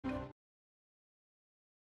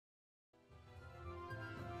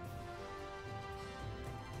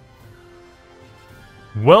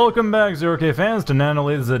Welcome back, 0K fans, to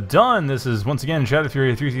Nanolith the Dawn. This is once again Shadow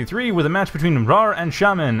Fury 333 with a match between raaar and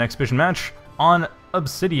Shaman, exhibition match on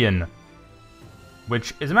Obsidian,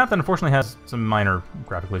 which is a map that unfortunately has some minor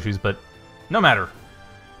graphical issues, but no matter.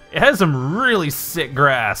 It has some really sick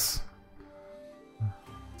grass.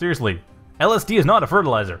 Seriously, LSD is not a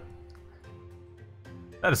fertilizer.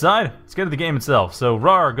 That aside, let's get to the game itself. So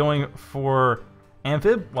raaar going for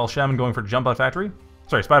Amphib, while Shaman going for Jump Out Factory.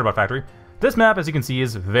 Sorry, Spiderbot Factory. This map, as you can see,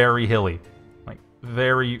 is very hilly. Like,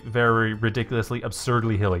 very, very ridiculously,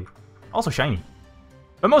 absurdly hilly. Also shiny.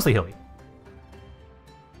 But mostly hilly.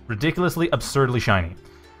 Ridiculously, absurdly shiny.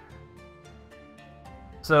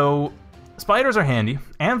 So, spiders are handy.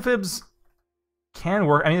 Amphibs can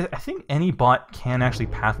work. I mean, I think any bot can actually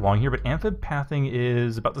path along here, but amphib pathing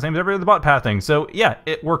is about the same as every other bot pathing. So, yeah,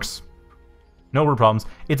 it works. No real problems.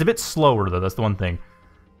 It's a bit slower, though. That's the one thing.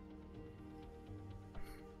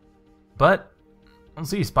 But,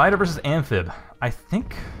 let's see, Spider versus Amphib. I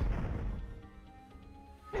think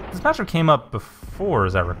this matchup came up before,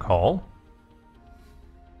 as I recall.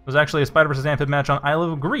 It was actually a Spider versus Amphib match on Isle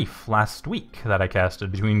of Grief last week that I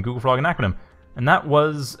casted between Google Frog and Acronym. And that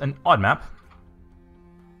was an odd map.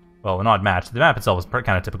 Well, an odd match. The map itself was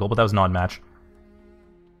kind of typical, but that was an odd match.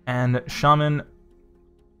 And Shaman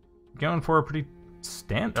going for a pretty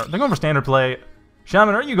standard... They're going for standard play.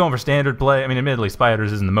 Shaman, are you going for standard play? I mean, admittedly,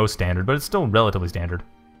 Spiders isn't the most standard, but it's still relatively standard.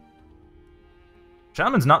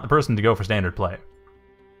 Shaman's not the person to go for standard play.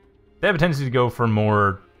 They have a tendency to go for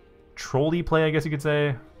more trolly play, I guess you could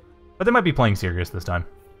say. But they might be playing serious this time.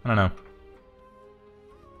 I don't know.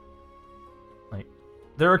 Like,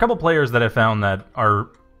 there are a couple players that I've found that are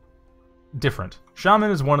different.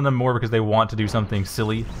 Shaman is one of them more because they want to do something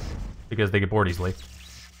silly, because they get bored easily.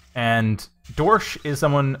 And Dorsch is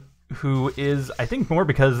someone who is, I think, more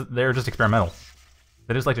because they're just experimental.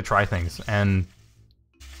 They just like to try things, and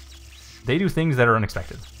they do things that are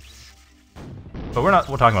unexpected. But we're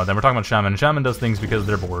talking about them, we're talking about Shaman. Shaman does things because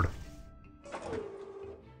they're bored.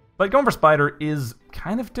 But going for Spider is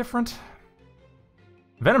kind of different.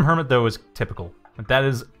 Venom Hermit, though, is typical. That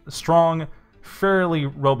is a strong, fairly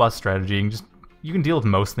robust strategy. You can deal with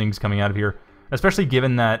most things coming out of here, especially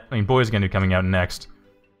given that, I mean, Boy's going to be coming out next.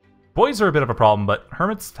 Boys are a bit of a problem, but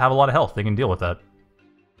Hermits have a lot of health. They can deal with that.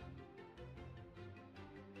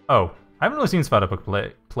 Oh, I haven't really seen Spiderbook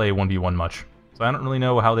play 1v1 much, so I don't really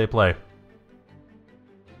know how they play.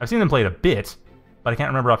 I've seen them play it a bit, but I can't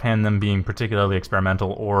remember offhand them being particularly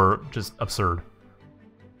experimental or just absurd.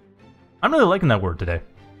 I'm really liking that word today.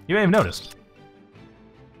 You may have noticed.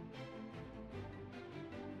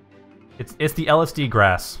 It's the LSD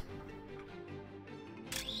grass.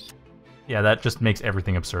 Yeah, that just makes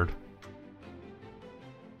everything absurd.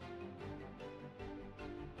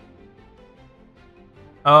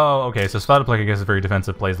 Oh, okay, so Spiderplek, I guess, is very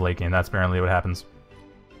defensive, plays late game. That's apparently what happens.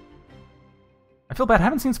 I feel bad. I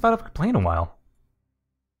haven't seen Spiderplek play in a while.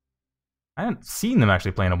 I haven't seen them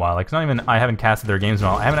actually play in a while. Like, not even I haven't casted their games in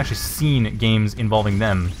a while. I haven't actually seen games involving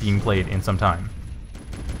them being played in some time.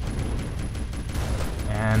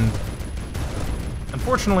 And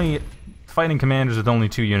unfortunately, fighting commanders with only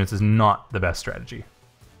 2 units is not the best strategy.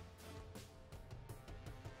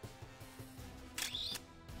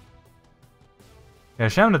 Yeah,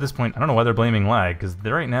 Shaman at this point, I don't know why they're blaming lag, because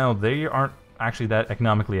right now they aren't actually that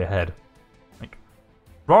economically ahead. Like,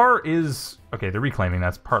 raaar is... Okay, they're reclaiming,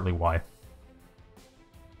 that's partly why.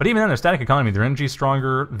 But even then, their static economy, their energy is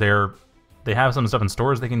stronger, they have some stuff in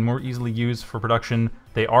stores they can more easily use for production.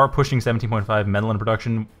 They are pushing 17.5 metal in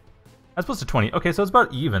production, as opposed to 20. Okay, so it's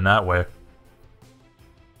about even that way.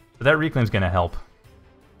 But that reclaim's going to help.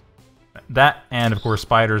 That, and of course,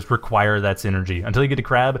 spiders require that synergy. Until you get to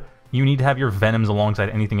crab, you need to have your venoms alongside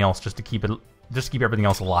anything else just to keep everything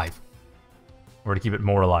else alive. Or to keep it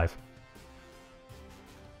more alive.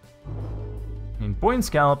 I mean, Boy and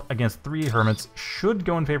Scallop against 3 Hermits should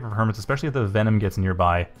go in favor of Hermits, especially if the Venom gets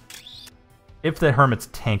nearby. If the Hermits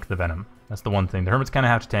tank the Venom. That's the one thing. The Hermits kind of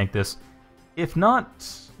have to tank this. If not,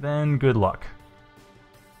 then good luck.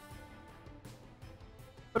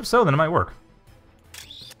 But if so, then it might work.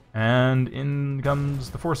 And in comes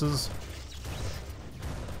the forces.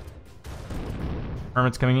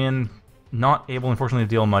 Hermits coming in, not able, unfortunately, to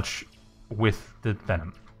deal much with the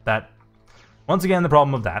Venom. That, once again, the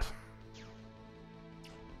problem of that.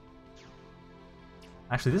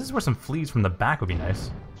 Actually, this is where some fleas from the back would be nice.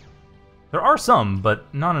 There are some, but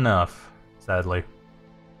not enough, sadly.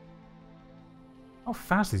 How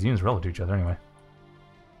fast these units relative to each other, anyway.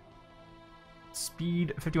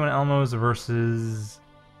 Speed, 51 Elmos versus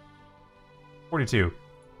 42.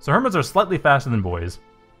 So Hermits are slightly faster than Boys,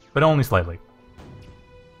 but only slightly.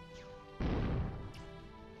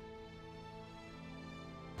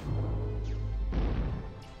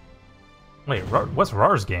 Wait, what's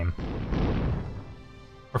raaar's game?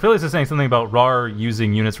 Amphibious is saying something about raaar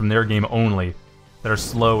using units from their game only that are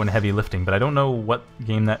slow and heavy lifting, but I don't know what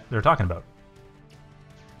game that they're talking about.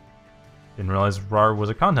 Didn't realize raaar was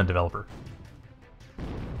a content developer.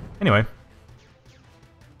 Anyway.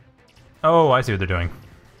 Oh, I see what they're doing.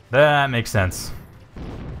 That makes sense.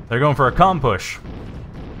 They're going for a calm push.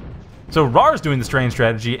 So raaar's doing the strange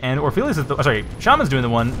strategy, and Amphibious is sorry, Shaman's doing the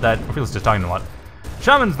one that Amphibious is just talking a lot.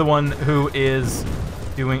 Shaman's the one who is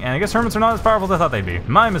doing, and I guess hermits are not as powerful as I thought they'd be.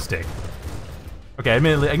 My mistake. Okay,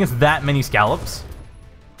 admittedly, against that many scallops,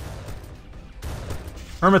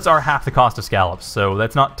 hermits are half the cost of scallops, so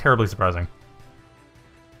that's not terribly surprising.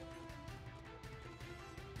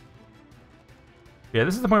 Yeah,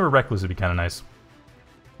 this is the point where Recluse would be kind of nice.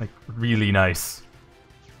 Like, really nice.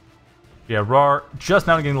 Yeah, raaar, just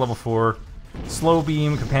now getting to level 4. Slow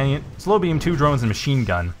beam, companion, slow beam, 2 drones, and machine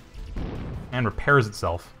gun. And repairs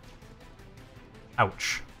itself.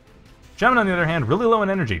 Ouch. Shaman, on the other hand, really low in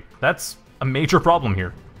energy. That's a major problem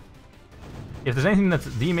here. If there's anything that's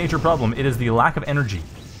the major problem, it is the lack of energy.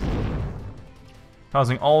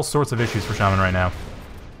 Causing all sorts of issues for Shaman right now.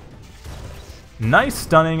 Nice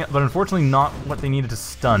stunning, but unfortunately not what they needed to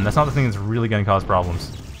stun. That's not the thing that's really going to cause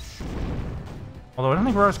problems. Although I don't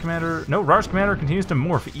think raaar's commander... No, raaar's commander continues to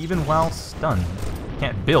morph even while stunned.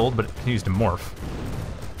 Can't build, but it continues to morph.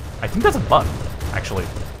 I think that's a bug, actually.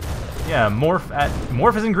 Yeah,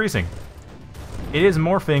 morph is increasing. It is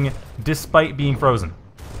morphing despite being frozen.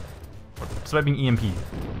 Despite being EMP'd.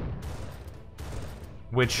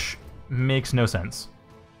 Which makes no sense.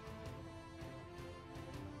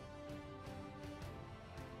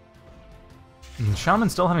 And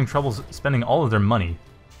Shaman's still having trouble spending all of their money.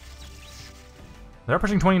 They're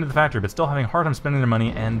pushing 20 into the factory, but still having a hard time spending their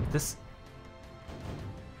money, and this...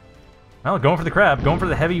 Well, going for the crab, going for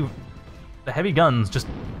the heavy guns, just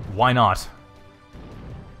why not?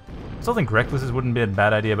 I still think Recluses wouldn't be a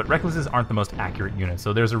bad idea, but Recluses aren't the most accurate unit,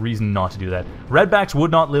 so there's a reason not to do that. Redbacks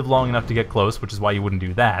would not live long enough to get close, which is why you wouldn't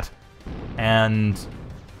do that. And...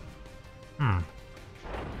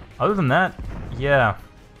 Other than that, yeah.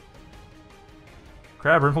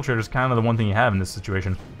 Crab or Infiltrator is kind of the one thing you have in this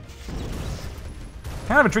situation.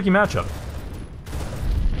 Kind of a tricky matchup.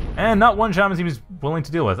 And not one Shaman seems willing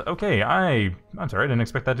to deal with. Okay, I'm sorry, I didn't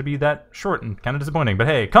expect that to be that short and kind of disappointing. But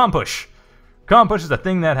hey, calm push! Calm push is a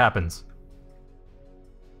thing that happens.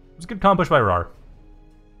 It was a good calm push by raaar.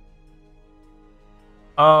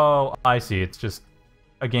 Oh, I see. It's just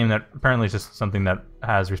a game that apparently is just something that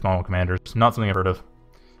has respawnable commanders. Not something I've heard of.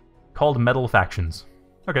 Called Metal Factions.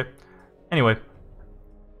 Okay. Anyway.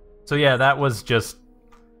 So yeah, that was just...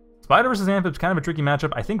 Spider versus Amphib's kind of a tricky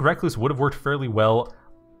matchup. I think Recluse would have worked fairly well.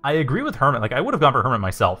 I agree with Hermit. Like, I would have gone for Hermit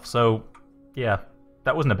myself. So, yeah,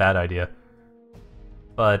 that wasn't a bad idea.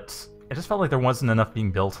 But it just felt like there wasn't enough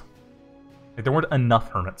being built. Like, there weren't enough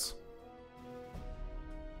Hermits.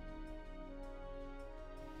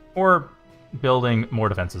 Or building more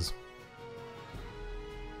defenses.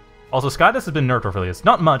 Also, Skydust has been nerfed Amphibious.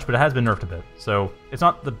 Not much, but it has been nerfed a bit. So, it's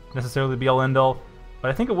not necessarily the be-all end-all. But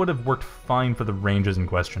I think it would have worked fine for the ranges in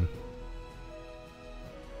question.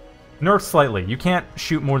 Nerfed slightly. You can't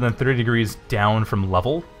shoot more than 30 degrees down from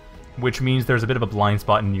level, which means there's a bit of a blind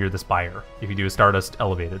spot near the spire if you do a Stardust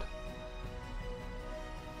elevated.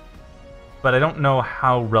 But I don't know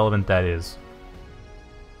how relevant that is.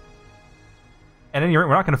 At any rate,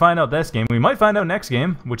 we're not going to find out this game. We might find out next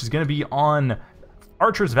game, which is going to be on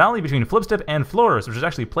Archer's Valley between Flipstep and Flores, which was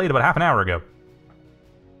actually played about half an hour ago.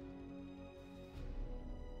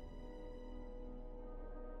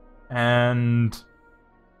 And...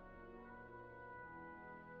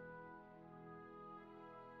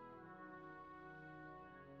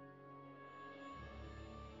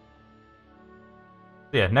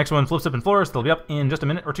 yeah, next one, Flipstep and Flores. They'll be up in just a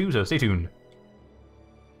minute or two, so stay tuned.